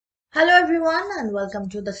Hello everyone and welcome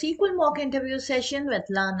to the SQL mock interview session with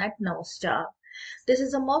Learn at Knowstar. This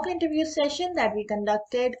is a mock interview session that we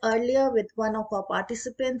conducted earlier with one of our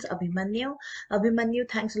participants, Abhimanyu. Abhimanyu,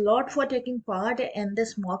 thanks a lot for taking part in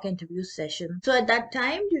this mock interview session. So at that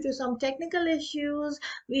time, due to some technical issues,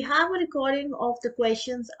 we have a recording of the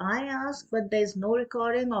questions I asked, but there is no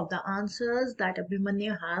recording of the answers that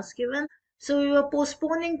Abhimanyu has given. So we were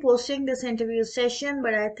postponing posting this interview session,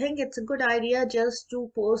 but I think it's a good idea just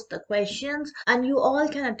to post the questions and you all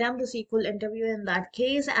can attempt the SQL interview in that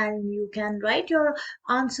case, and you can write your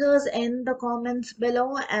answers in the comments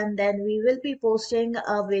below, and then we will be posting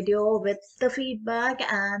a video with the feedback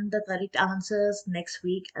and the correct answers next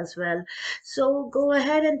week as well. So go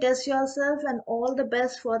ahead and test yourself, and all the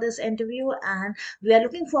best for this interview, and we are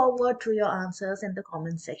looking forward to your answers in the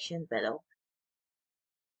comment section below.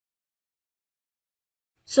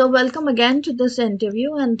 So, welcome again to this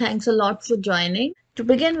interview and thanks a lot for joining. To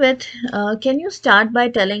begin with, can you start by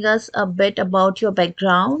telling us a bit about your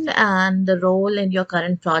background and the role in your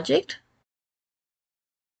current project?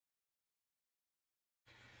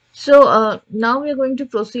 So, now we are going to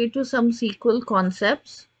proceed to some SQL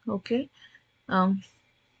concepts. Okay. Um,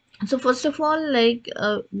 so, first of all,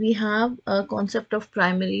 we have a concept of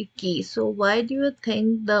primary key. So, why do you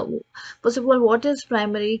think first of all, what is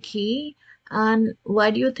primary key and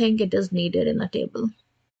why do you think it is needed in a table?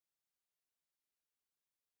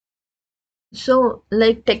 So,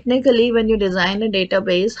 like technically, when you design a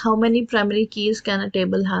database, how many primary keys can a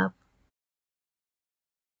table have?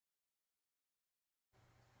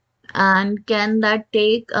 And can that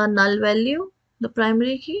take a null value, the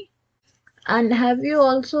primary key? And have you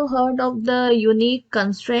also heard of the unique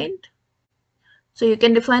constraint? So you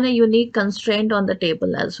can define a unique constraint on the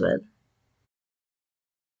table as well.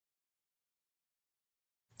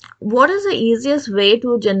 What is the easiest way to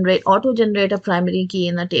auto-generate a primary key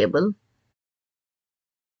in a table?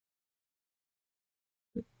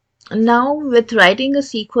 Now, with writing a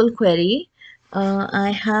SQL query,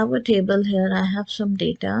 I have a table here. I have some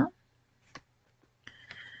data.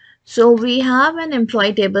 So we have an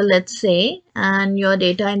employee table, let's say, and your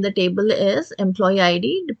data in the table is employee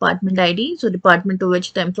ID, department ID, so department to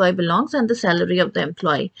which the employee belongs, and the salary of the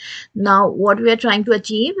employee. Now, what we are trying to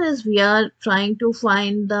achieve is we are trying to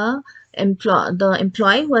find the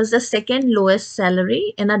employee who has the second lowest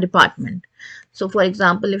salary in a department. So, for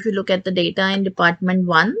example, if you look at the data in department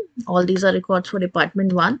 1, all these are records for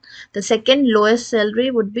department 1, the second lowest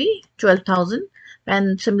salary would be 12,000,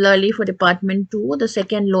 and similarly for department 2 the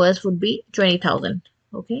second lowest would be 20,000.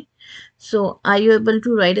 Okay, so are you able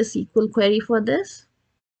to write a SQL query for this?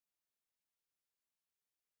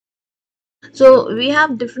 So we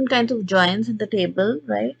have different kinds of joins in the table,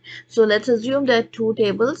 right? So let's assume there are two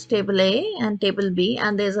tables, table A and table B,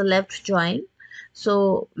 and there's a left join.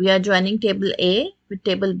 So we are joining table A with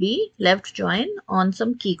table B, left join on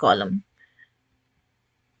some key column.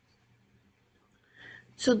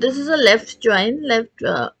 So this is a left join.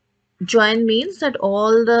 Join means that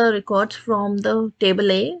all the records from the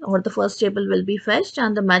table A or the first table will be fetched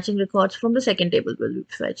and the matching records from the second table will be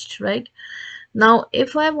fetched, right? Now,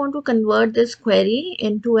 if I want to convert this query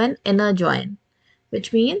into an inner join,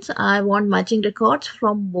 which means I want matching records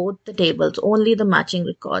from both the tables, only the matching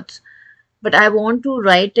records, but I want to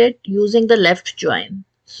write it using the left join.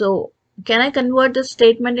 So, can I convert this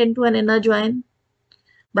statement into an inner join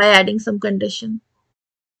by adding some condition?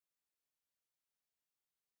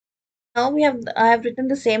 Now I have written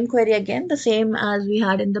the same query again, the same as we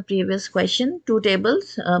had in the previous question, two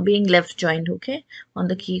tables being left joined, okay, on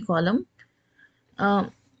the key column.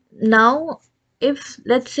 Now, if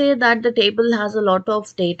let's say that the table has a lot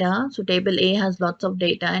of data, so table A has lots of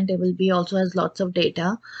data and table B also has lots of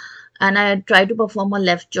data, and I try to perform a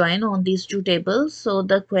left join on these two tables, so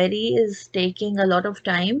the query is taking a lot of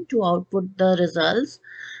time to output the results.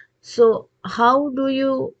 So how do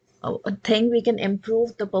you think we can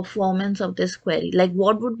improve the performance of this query? Like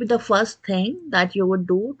what would be the first thing that you would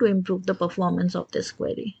do to improve the performance of this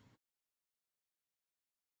query?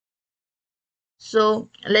 So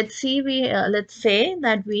let's say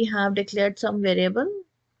that we have declared some variable,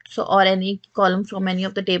 so or any column from any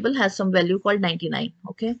of the table has some value called 99.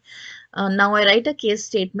 Okay. Now I write a case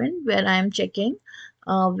statement where I am checking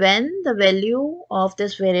when the value of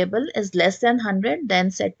this variable is less than 100, then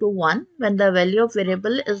set to 1. When the value of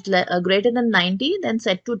variable is greater than 90, then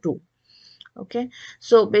set to 2. Okay.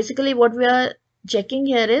 So basically what we are checking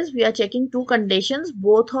here is we are checking two conditions,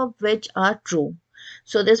 both of which are true.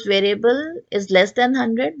 So this variable is less than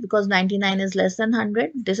 100 because 99 is less than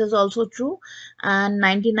 100. This is also true. And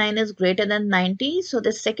 99 is greater than 90. So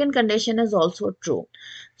the second condition is also true.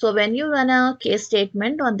 So when you run a case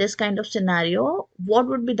statement on this kind of scenario, what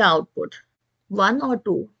would be the output? 1 or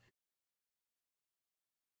 2?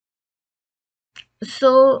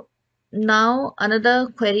 So now another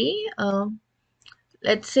query.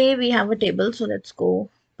 Let's say we have a table. So let's go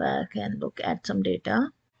back and look at some data.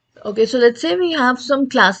 Okay, so let's say we have some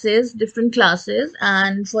classes, different classes,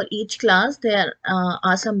 and for each class there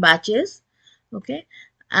are some batches. Okay,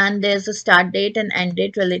 and there's a start date and end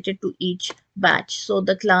date related to each batch. So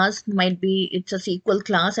the class might be, it's a SQL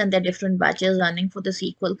class and there are different batches running for the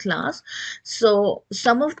SQL class. So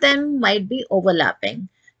some of them might be overlapping,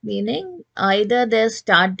 meaning either their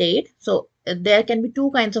start date. So there can be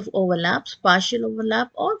two kinds of overlaps, partial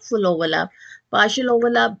overlap or full overlap. Partial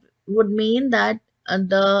overlap would mean that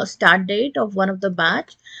the start date of one of the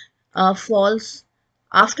batch falls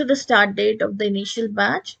after the start date of the initial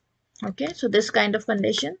batch. Okay, so this kind of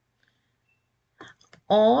condition,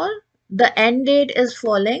 or the end date is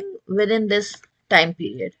falling within this time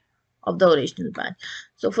period of the original batch.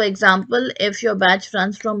 So for example, if your batch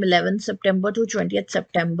runs from 11th September to 20th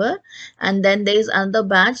September, and then there is another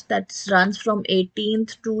batch that runs from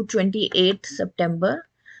 18th to 28th September,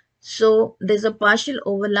 so there's a partial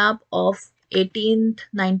overlap of 18th,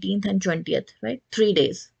 19th, and 20th, right? 3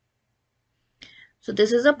 days. So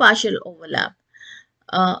this is a partial overlap.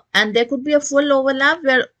 And there could be a full overlap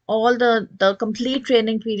where all the complete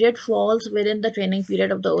training period falls within the training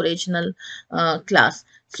period of the original class.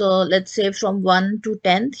 So let's say from 1 to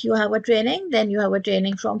 10th you have a training, then you have a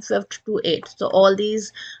training from 5th to 8th. So all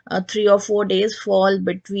these 3 or 4 days fall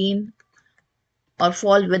between or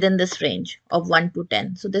fall within this range of 1 to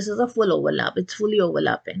 10. So this is a full overlap. It's fully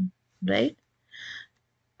overlapping, right?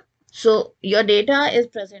 So your data is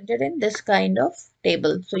presented in this kind of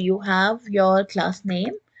table. So you have your class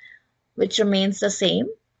name, which remains the same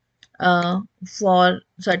for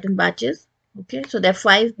certain batches. Okay, so there are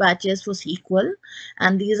 5 batches for SQL,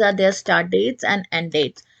 and these are their start dates and end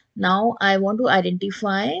dates. Now I want to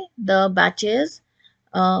identify the batches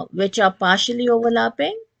which are partially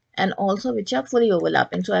overlapping and also which are fully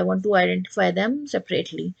overlapping. So I want to identify them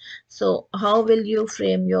separately. So how will you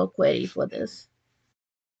frame your query for this?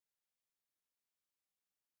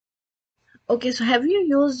 Okay, so have you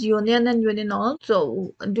used union and union all?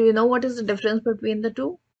 So do you know what is the difference between the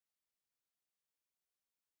two?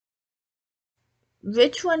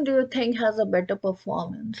 Which one do you think has a better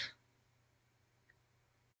performance?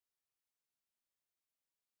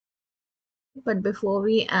 But before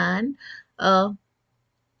we end, uh,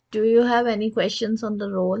 do you have any questions on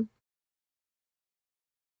the role?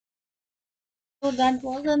 So that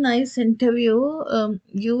was a nice interview.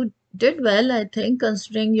 You did well, I think,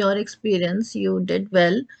 considering your experience, you did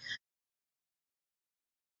well.